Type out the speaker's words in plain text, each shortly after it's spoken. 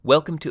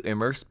Welcome to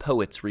Immerse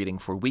Poets reading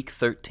for week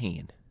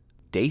 13,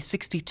 day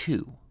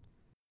 62.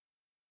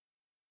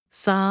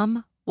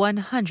 Psalm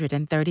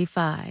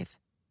 135.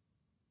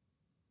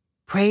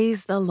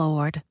 Praise the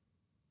Lord.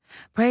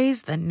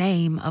 Praise the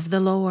name of the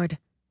Lord.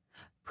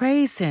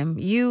 Praise him,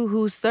 you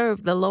who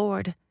serve the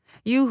Lord,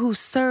 you who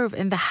serve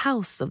in the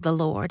house of the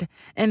Lord,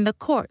 in the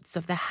courts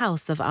of the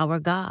house of our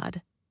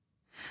God.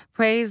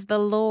 Praise the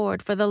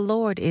Lord, for the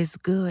Lord is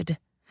good.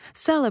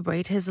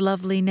 Celebrate his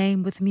lovely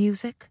name with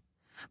music.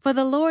 For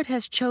the Lord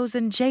has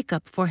chosen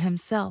Jacob for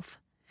himself,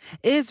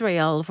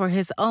 Israel for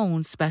his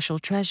own special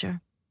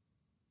treasure.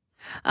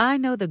 I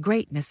know the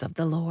greatness of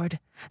the Lord,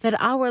 that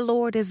our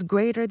Lord is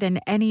greater than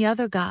any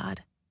other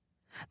God.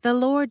 The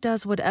Lord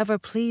does whatever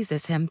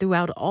pleases him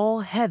throughout all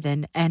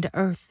heaven and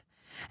earth,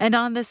 and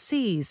on the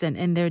seas and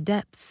in their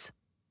depths.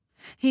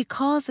 He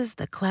causes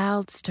the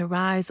clouds to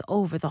rise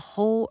over the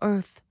whole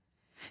earth.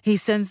 He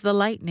sends the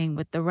lightning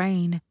with the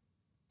rain,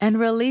 and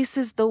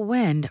releases the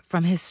wind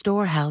from his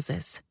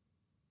storehouses.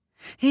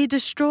 He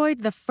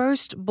destroyed the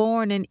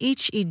firstborn in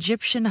each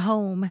Egyptian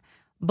home,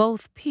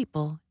 both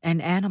people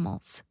and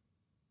animals.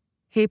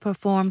 He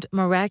performed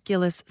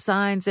miraculous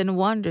signs and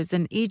wonders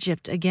in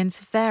Egypt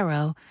against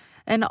Pharaoh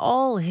and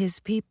all his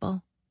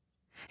people.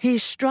 He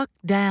struck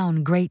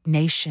down great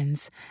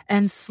nations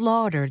and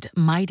slaughtered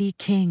mighty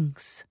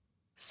kings.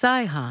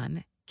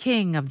 Sihon,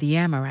 king of the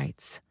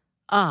Amorites,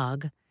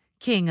 Og,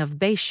 king of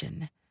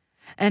Bashan,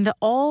 and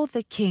all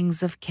the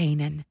kings of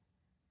Canaan.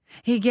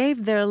 He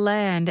gave their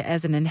land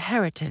as an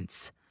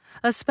inheritance,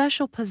 a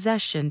special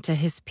possession to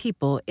his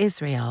people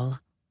Israel.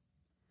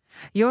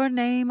 Your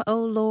name, O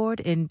Lord,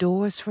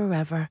 endures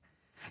forever.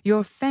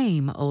 Your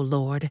fame, O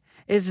Lord,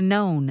 is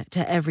known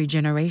to every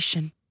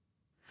generation.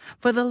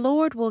 For the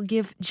Lord will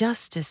give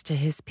justice to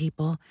his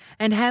people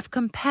and have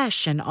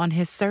compassion on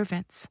his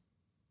servants.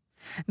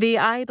 The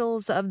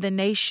idols of the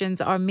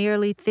nations are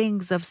merely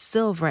things of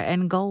silver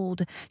and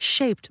gold,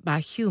 shaped by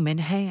human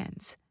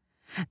hands.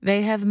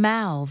 They have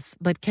mouths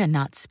but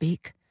cannot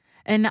speak,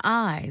 and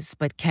eyes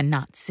but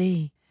cannot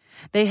see.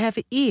 They have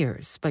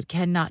ears but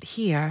cannot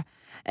hear,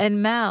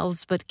 and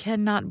mouths but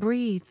cannot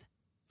breathe.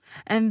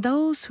 And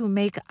those who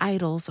make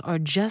idols are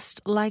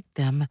just like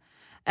them,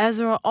 as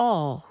are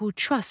all who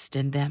trust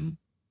in them.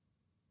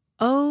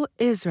 O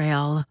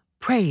Israel,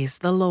 praise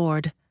the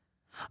Lord.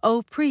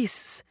 O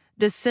priests,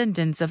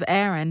 descendants of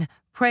Aaron,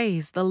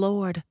 praise the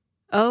Lord.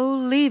 O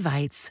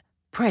Levites,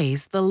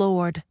 praise the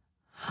Lord.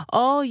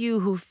 All you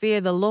who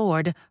fear the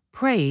Lord,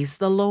 praise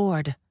the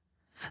Lord.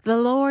 The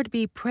Lord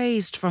be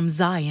praised from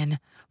Zion,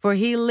 for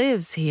he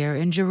lives here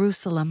in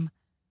Jerusalem.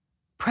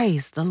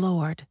 Praise the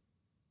Lord.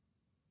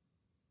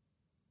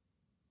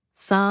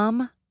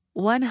 Psalm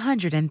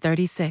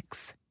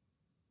 136.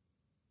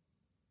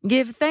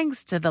 Give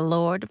thanks to the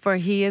Lord, for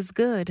he is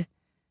good.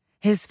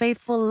 His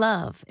faithful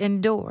love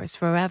endures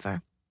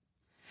forever.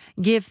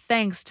 Give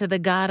thanks to the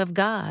God of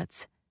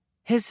gods.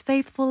 His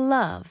faithful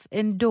love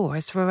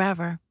endures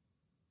forever.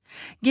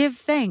 Give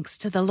thanks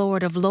to the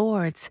Lord of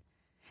lords.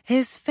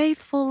 His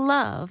faithful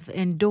love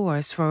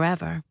endures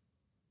forever.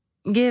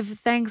 Give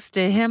thanks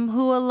to him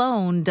who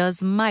alone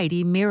does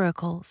mighty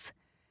miracles.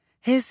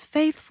 His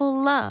faithful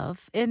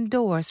love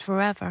endures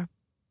forever.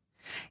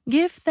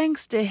 Give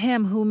thanks to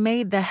him who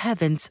made the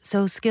heavens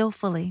so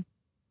skillfully.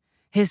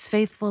 His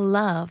faithful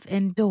love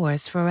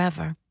endures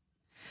forever.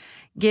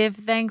 Give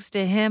thanks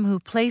to him who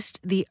placed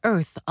the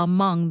earth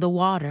among the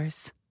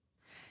waters.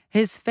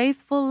 His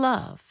faithful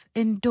love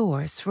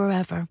endures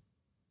forever.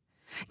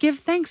 Give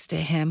thanks to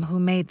him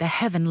who made the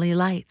heavenly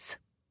lights.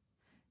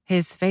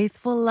 His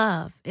faithful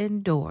love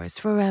endures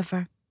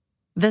forever.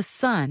 The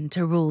sun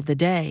to rule the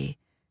day.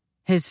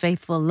 His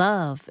faithful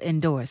love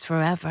endures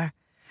forever.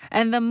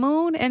 And the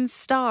moon and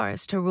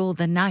stars to rule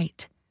the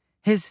night.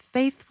 His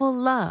faithful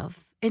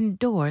love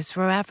endures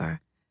forever.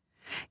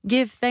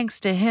 Give thanks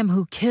to him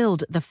who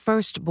killed the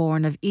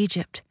firstborn of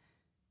Egypt.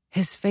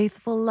 His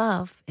faithful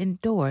love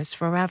endures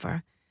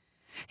forever.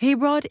 He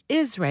brought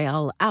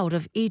Israel out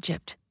of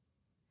Egypt.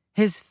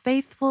 His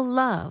faithful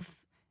love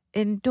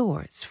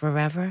endures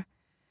forever.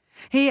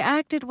 He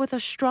acted with a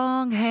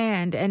strong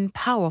hand and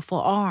powerful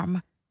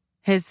arm.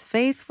 His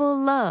faithful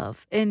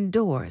love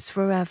endures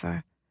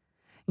forever.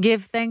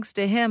 Give thanks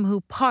to him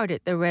who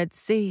parted the Red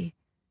Sea.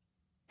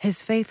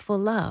 His faithful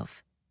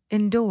love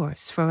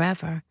endures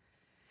forever.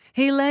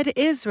 He led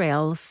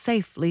Israel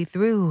safely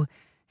through.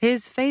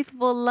 His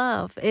faithful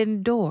love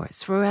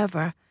endures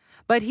forever.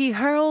 But he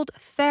hurled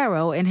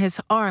Pharaoh and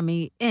his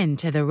army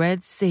into the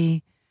Red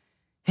Sea.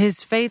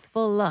 His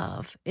faithful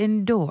love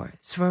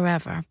endures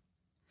forever.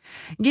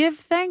 Give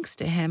thanks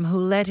to him who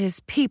led his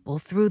people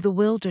through the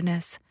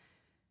wilderness.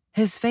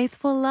 His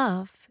faithful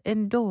love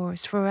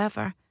endures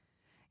forever.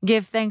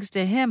 Give thanks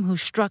to him who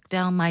struck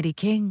down mighty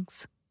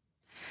kings.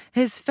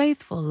 His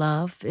faithful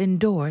love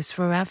endures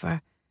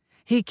forever.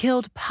 He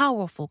killed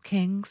powerful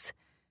kings.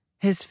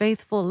 His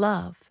faithful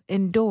love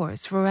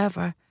endures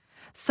forever.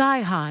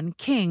 Sihon,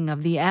 king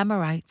of the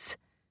Amorites.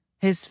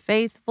 His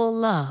faithful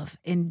love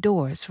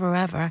endures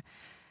forever.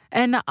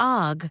 And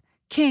Og,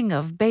 king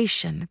of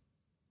Bashan.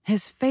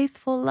 His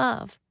faithful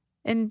love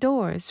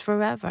endures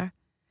forever.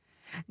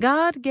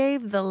 God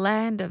gave the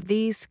land of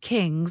these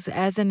kings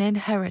as an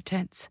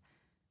inheritance.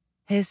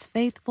 His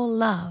faithful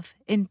love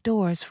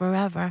endures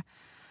forever,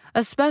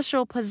 a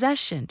special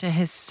possession to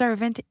his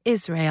servant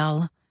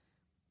Israel.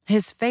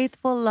 His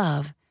faithful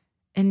love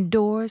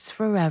endures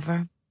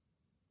forever.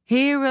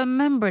 He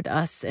remembered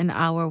us in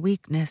our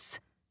weakness.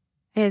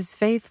 His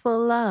faithful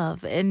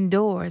love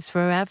endures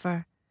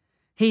forever.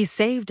 He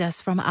saved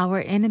us from our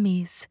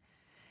enemies.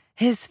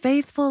 His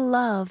faithful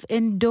love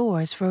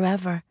endures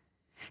forever.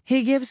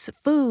 He gives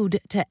food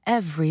to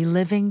every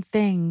living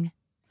thing.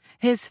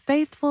 His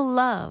faithful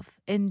love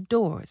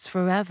endures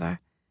forever.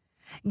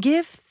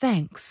 Give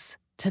thanks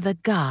to the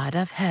God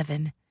of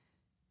heaven.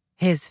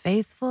 His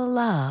faithful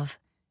love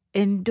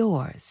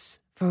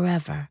endures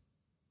forever.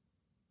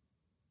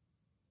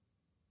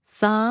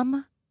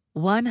 Psalm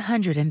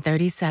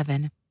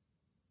 137.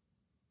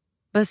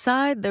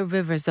 Beside the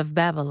rivers of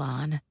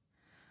Babylon,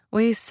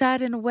 we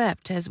sat and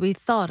wept as we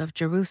thought of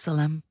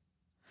Jerusalem.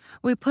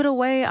 We put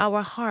away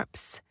our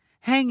harps,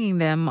 hanging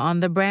them on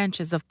the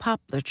branches of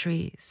poplar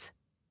trees.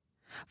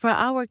 For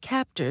our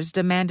captors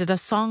demanded a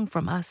song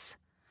from us.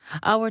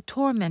 Our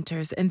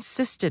tormentors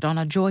insisted on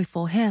a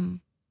joyful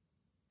hymn.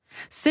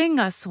 Sing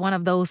us one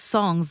of those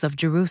songs of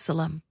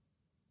Jerusalem.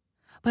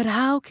 But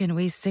how can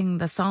we sing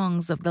the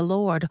songs of the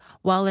Lord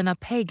while in a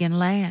pagan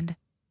land?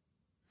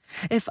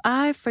 If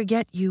I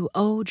forget you,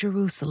 O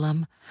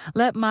Jerusalem,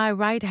 let my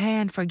right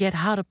hand forget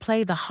how to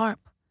play the harp.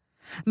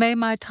 May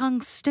my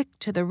tongue stick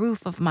to the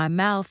roof of my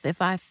mouth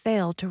if I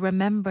fail to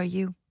remember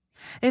you,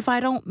 if I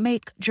don't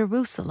make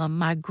Jerusalem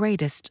my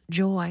greatest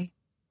joy.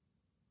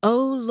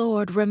 O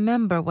Lord,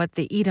 remember what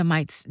the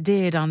Edomites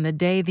did on the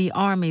day the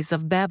armies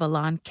of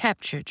Babylon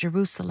captured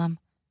Jerusalem.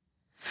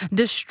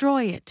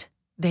 Destroy it,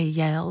 they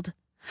yelled.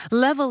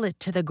 Level it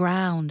to the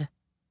ground.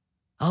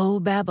 O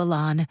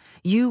Babylon,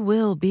 you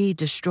will be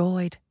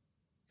destroyed.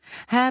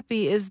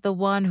 Happy is the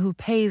one who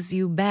pays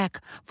you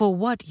back for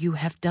what you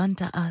have done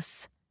to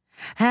us.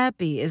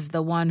 Happy is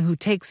the one who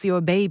takes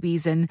your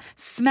babies and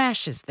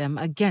smashes them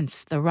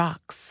against the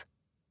rocks.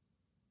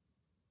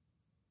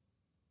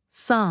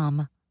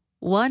 Psalm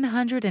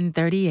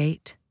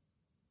 138.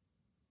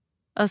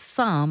 A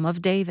Psalm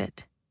of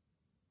David.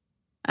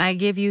 I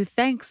give you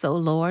thanks, O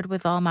Lord,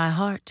 with all my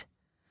heart.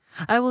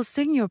 I will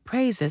sing your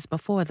praises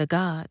before the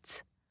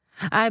gods.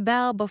 I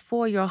bow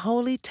before your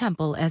holy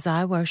temple as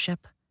I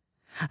worship.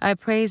 I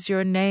praise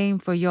your name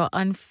for your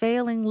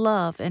unfailing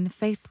love and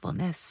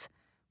faithfulness,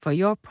 for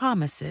your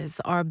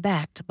promises are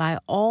backed by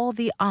all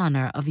the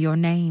honor of your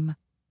name.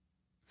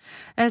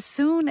 As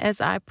soon as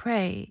I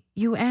pray,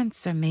 you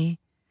answer me.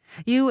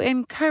 You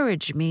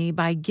encourage me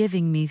by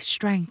giving me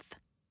strength.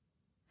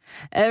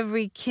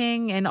 Every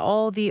king in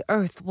all the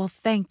earth will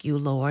thank you,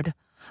 Lord,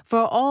 for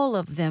all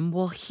of them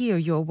will hear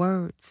your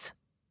words.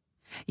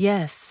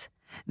 Yes,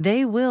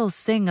 they will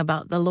sing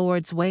about the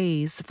Lord's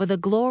ways, for the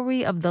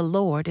glory of the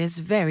Lord is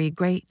very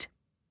great.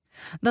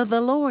 Though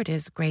the Lord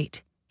is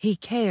great, he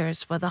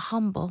cares for the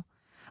humble,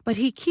 but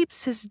he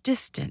keeps his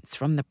distance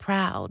from the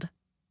proud.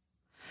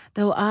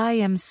 Though I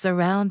am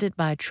surrounded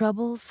by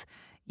troubles,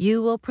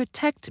 you will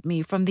protect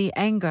me from the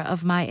anger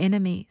of my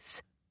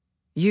enemies.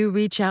 You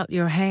reach out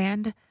your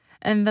hand,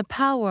 and the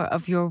power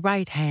of your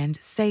right hand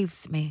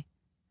saves me.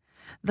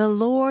 The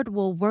Lord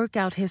will work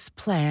out his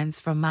plans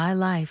for my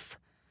life,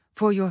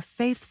 for your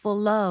faithful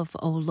love,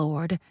 O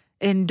Lord,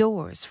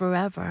 endures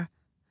forever.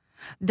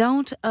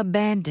 Don't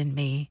abandon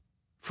me,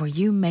 for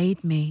you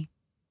made me.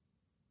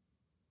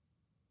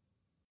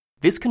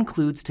 This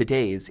concludes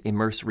today's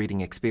Immerse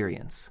reading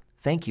experience.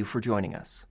 Thank you for joining us.